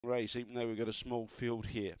race, even though we've got a small field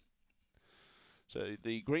here. So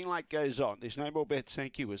the green light goes on. There's no more bets,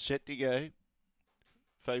 thank you. We're set to go.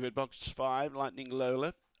 Favoured box 5, Lightning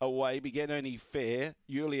Lola. Away, began only fair.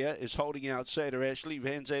 Yulia is holding out Soda Ashley.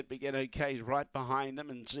 Van Zandt began okay, is right behind them.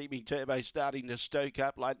 And Seeming Turbo starting to stoke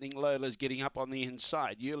up. Lightning Lola's getting up on the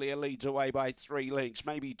inside. Yulia leads away by 3 lengths,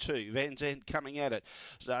 maybe 2. Van Zandt coming at it.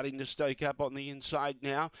 Starting to stoke up on the inside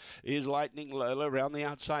now is Lightning Lola. Around the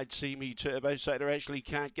outside, Seeming Turbo. Soda Ashley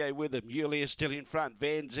can't go with him. Yulia still in front.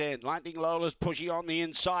 Van Zandt. Lightning Lola's pushing on the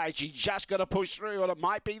inside. She's just got to push through, and it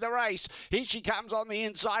might be the race. Here she comes on the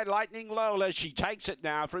inside. Lightning Lola. She takes it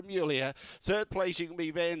now from Yulia. Third placing will be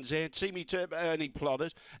Van Zandt. Seeming Turbo only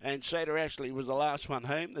plotted, and Soda Ashley was the last one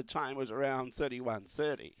home. The time was around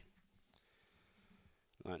 31:30.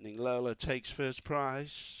 Lightning Lola takes first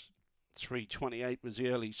prize. 3:28 was the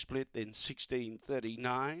early split, then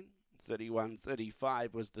 16:39.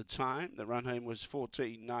 31:35 was the time. The run home was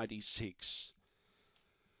 14:96.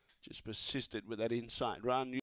 Just persisted with that inside run.